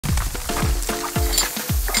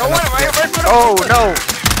Oh no!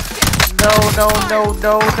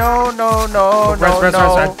 No! Rest. I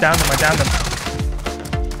downed him.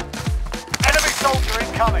 Enemy soldier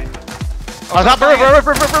incoming. On top,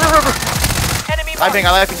 river. Enemy I think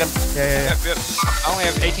them. Yeah. Yep. I only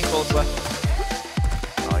have 18 bullets left.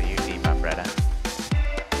 Oh, you need my brother.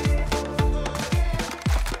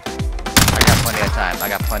 I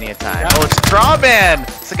got plenty of time. Oh, it's Strawman!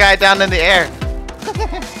 It's the guy down in the air.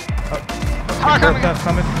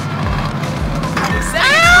 Coming.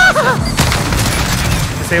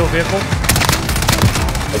 Disable vehicle.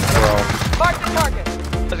 Mark the target.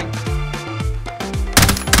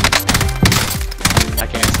 I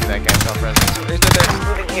can't see that guy self-resident. He's there.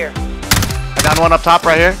 Moving here. I down one up top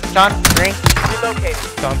right here, John. Green. Relocated.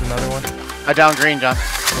 Downed another one. I down green, John.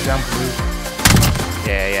 I down blue.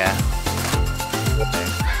 Yeah.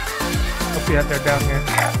 Hopefully they're down here.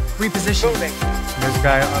 Reposition. Moving. There's a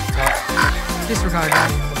guy up top. Disregard.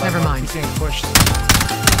 Never mind. He's getting pushed.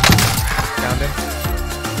 Downed him.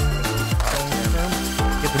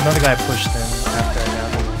 Get another guy pushed in after I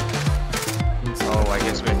downed him. Oh, I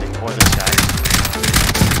guess we have to ignore this guy.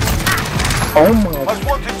 Oh my. Most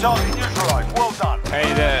wanted target neutralized. Well done.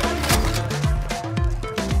 Hey there.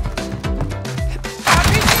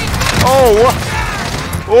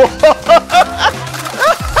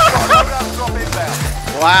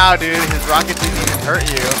 Wow, dude, his rocket didn't even hurt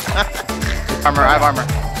you. Armor, I have armor.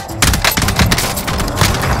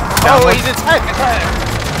 He's inside.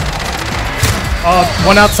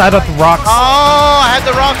 One outside of the rocks. Oh, I had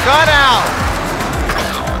the wrong gun out.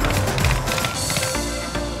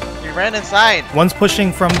 He ran inside. One's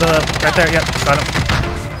pushing from the right there. Yep, got him.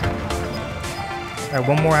 Alright,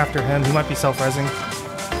 one more after him. He might be self-resing.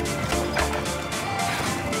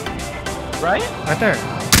 Right? Right there.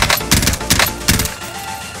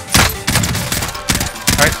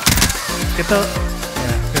 Alright. Get the...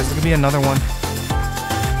 Yeah, there's gonna be another one.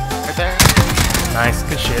 Right there. Nice,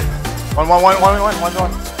 good shit. One.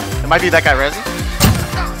 It might be that guy, Resi.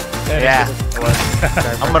 Yeah, it was.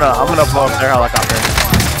 I'm gonna blow up their helicopter.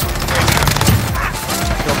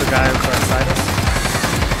 Kill the guy beside us.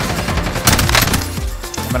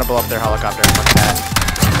 I'm gonna blow up their helicopter. Fuck that.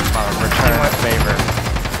 Return my favor.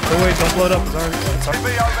 Oh wait, don't blow it up. It's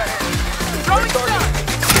already...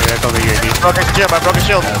 Yeah, that's over here, dude. Broken shield, my broken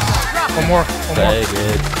shield. One more. Very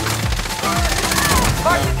good.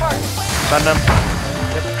 Stun him.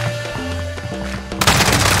 Yep.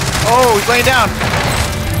 Oh, he's laying down.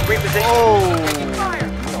 Oh,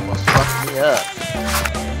 you almost fucked me up.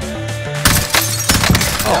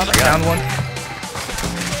 Oh my god. Down one.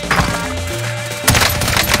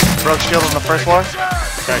 Broke shield on the first floor.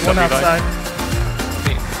 One outside.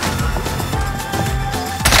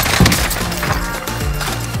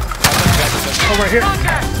 Oh, right here.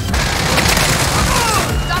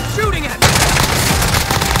 Stop shooting at me.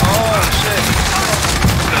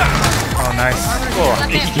 Oh, nice. Cool.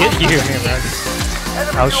 Get you.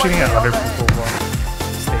 I was shooting at other people while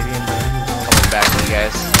stadium. Coming back to you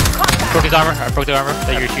guys. Broke his armor. I broke the armor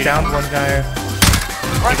that you were shooting. Downed one guy.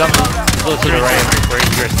 He's on the little to the right where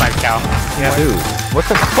you're a sniper cow. Yeah. Dude, what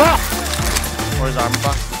the fuck? Where's armor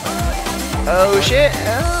box? Oh shit!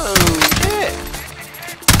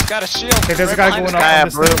 Got a shield. Okay, there's a guy going up Guy on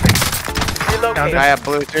at this blue. thing. Down Guy at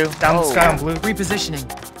blue too. Down this guy on blue. Repositioning.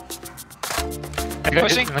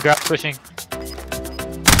 Pushing. In the ground, pushing.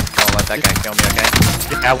 Don't let that guy kill me, okay?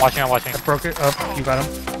 Yeah, I'm watching. I broke it up. You got him.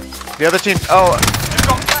 The other team. Oh, You've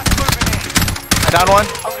got gas moving in. I down one.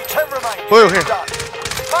 Only 10 remain. Blue, here.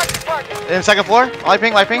 Mark the target. In second floor. Light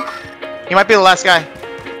ping. He might be the last guy.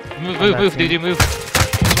 Move, dude, move.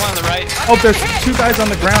 There's one on the right. Oh, there's two guys on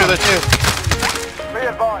the ground. Two. Be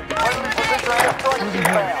advised. Friendly precision airstrike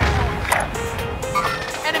inbound.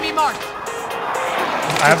 Enemy marked.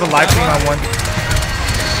 I have a live ping on one.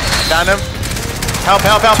 Down him. Help.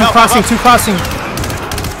 Two crossing.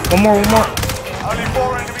 One more. Only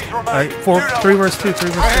 4 enemies remain. Alright, 3 versus 2.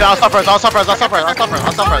 I'll stop us.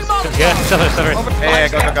 Yeah, seven. Yeah,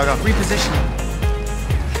 go. Repositioning.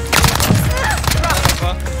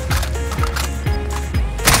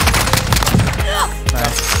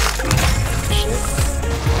 Nice.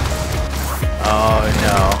 Oh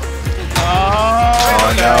no.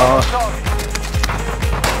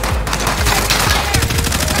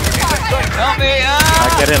 Help me! I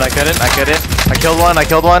get it. I killed one. I'm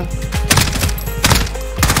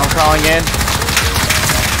crawling in.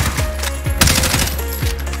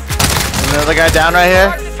 Another guy down right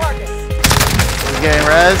here. He's getting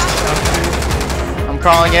rezzed. I'm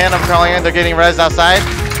crawling in. They're getting rezzed outside.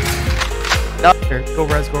 No. Here, go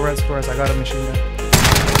res. I got a machine gun.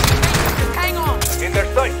 Hang on. In their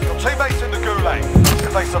sight. Your teammates in the gulag.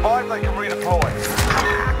 If they survive, they can redeploy.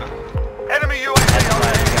 Enemy UAV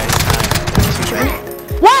overhead.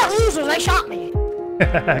 What loser? They shot me.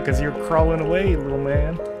 Because you're crawling away, little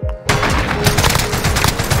man.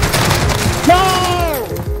 No!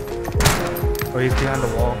 Oh, he's behind the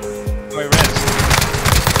wall. Wait, Rez.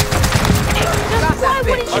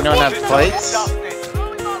 You don't have plates?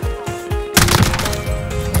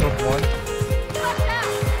 Took one.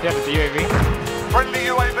 Yeah, but the UAV. Friendly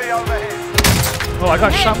UAV overhead. Oh, I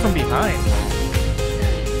got shot from behind.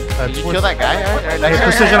 Did you kill that guy? Hey,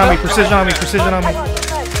 precision on me, precision on me, precision on me. I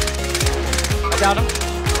downed him.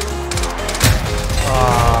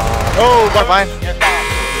 Oh, got mine.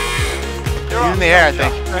 He's in the air, I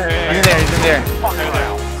think. He's in there, he's in there.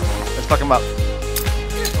 Let's fuck him up.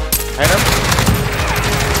 Hit him.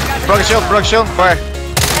 Broke a shield, Fire.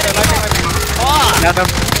 Got him.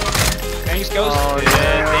 And he goes. Oh,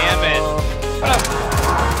 Damn it.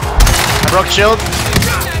 I broke shield.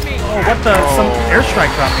 Oh, what the? Some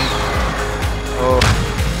airstrike got me. Oh.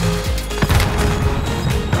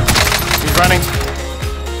 He's running.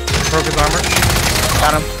 Broke his armor.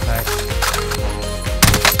 Got him. Nice.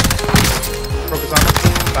 Broke his armor.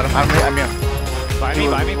 Got him. I'm here. Buy me.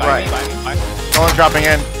 No one's dropping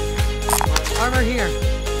in. Armor here.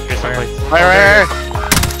 Here's some plates. Fire.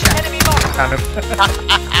 Found him.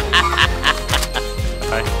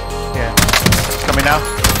 Okay. Yeah. Coming now.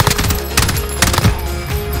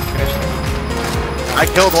 Finished. I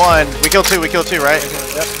killed one. We killed two, right?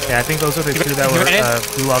 Yeah, I think those are the two that were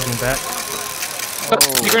gulagging back.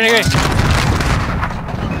 You're gonna get.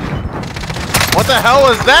 What the hell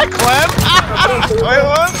was that, Clem? Wait,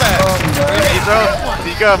 what was that?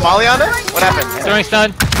 Did you go Molly on it? What happened? Throwing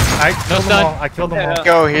stun. I killed them stun. all. I killed them all.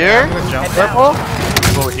 Go here. Jump. Purple.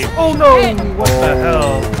 Oh no! What the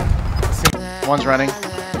hell? One's running.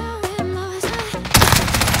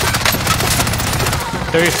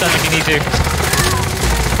 Throw your stun if you need to.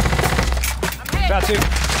 About to.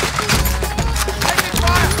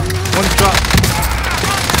 One drop.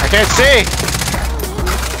 I can't see.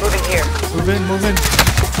 Moving here. Move in, move in.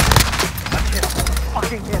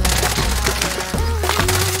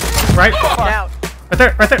 Right. Out. Right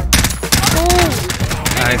there, right there.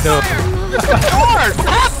 Nice.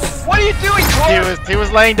 What are you doing, He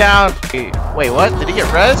was laying down. Wait, what? Did he get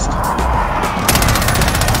rezzed?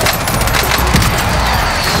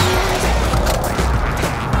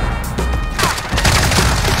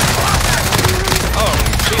 Oh,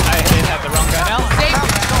 shit, I didn't have the wrong gun out.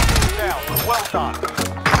 Down. Well done.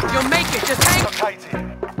 You'll make it. Just hang. Located.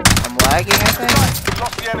 I'm lagging, I think.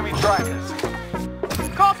 Lost the enemy trackers.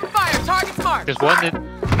 Call for fire. Target's marked. There's one that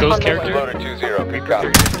goes character. 2-0. Pick up.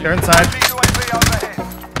 They're inside. Friendly UAV overhead.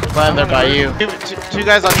 Glad they're by you. Two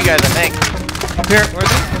guys on you guys, I think. Up here.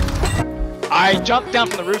 I jumped down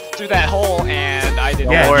from the roof through that hole and I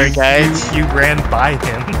didn't. Yeah, worry, guys. you ran by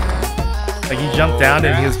him. Like you jumped down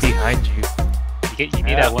and he was behind you. You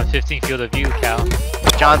need that 115 field of view, Cal.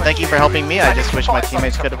 John, thank you for helping me. I just wish my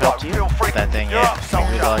teammates could have helped you with that thing. Yeah,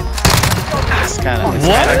 maybe like it's kind of.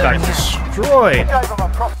 What? I got destroyed. Gave them a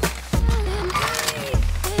prop.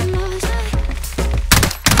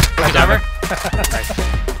 Good armor.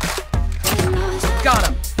 Got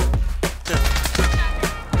him.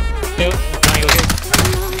 Nope.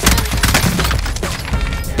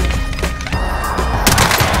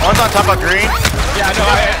 One's on top of green. Yeah, no,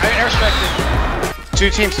 I airstriked. Two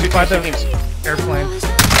teams. Airplane.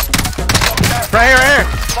 Right here.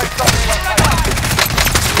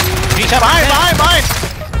 Behind.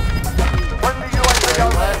 Friendly UAV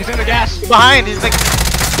overhead. He's in the gas. Behind. He's like.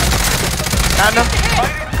 Found him.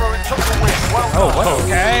 Oh, what?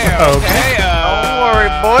 Okay. Okay. Don't worry,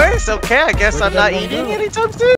 boys. Okay, I guess I'm not eating anytime soon.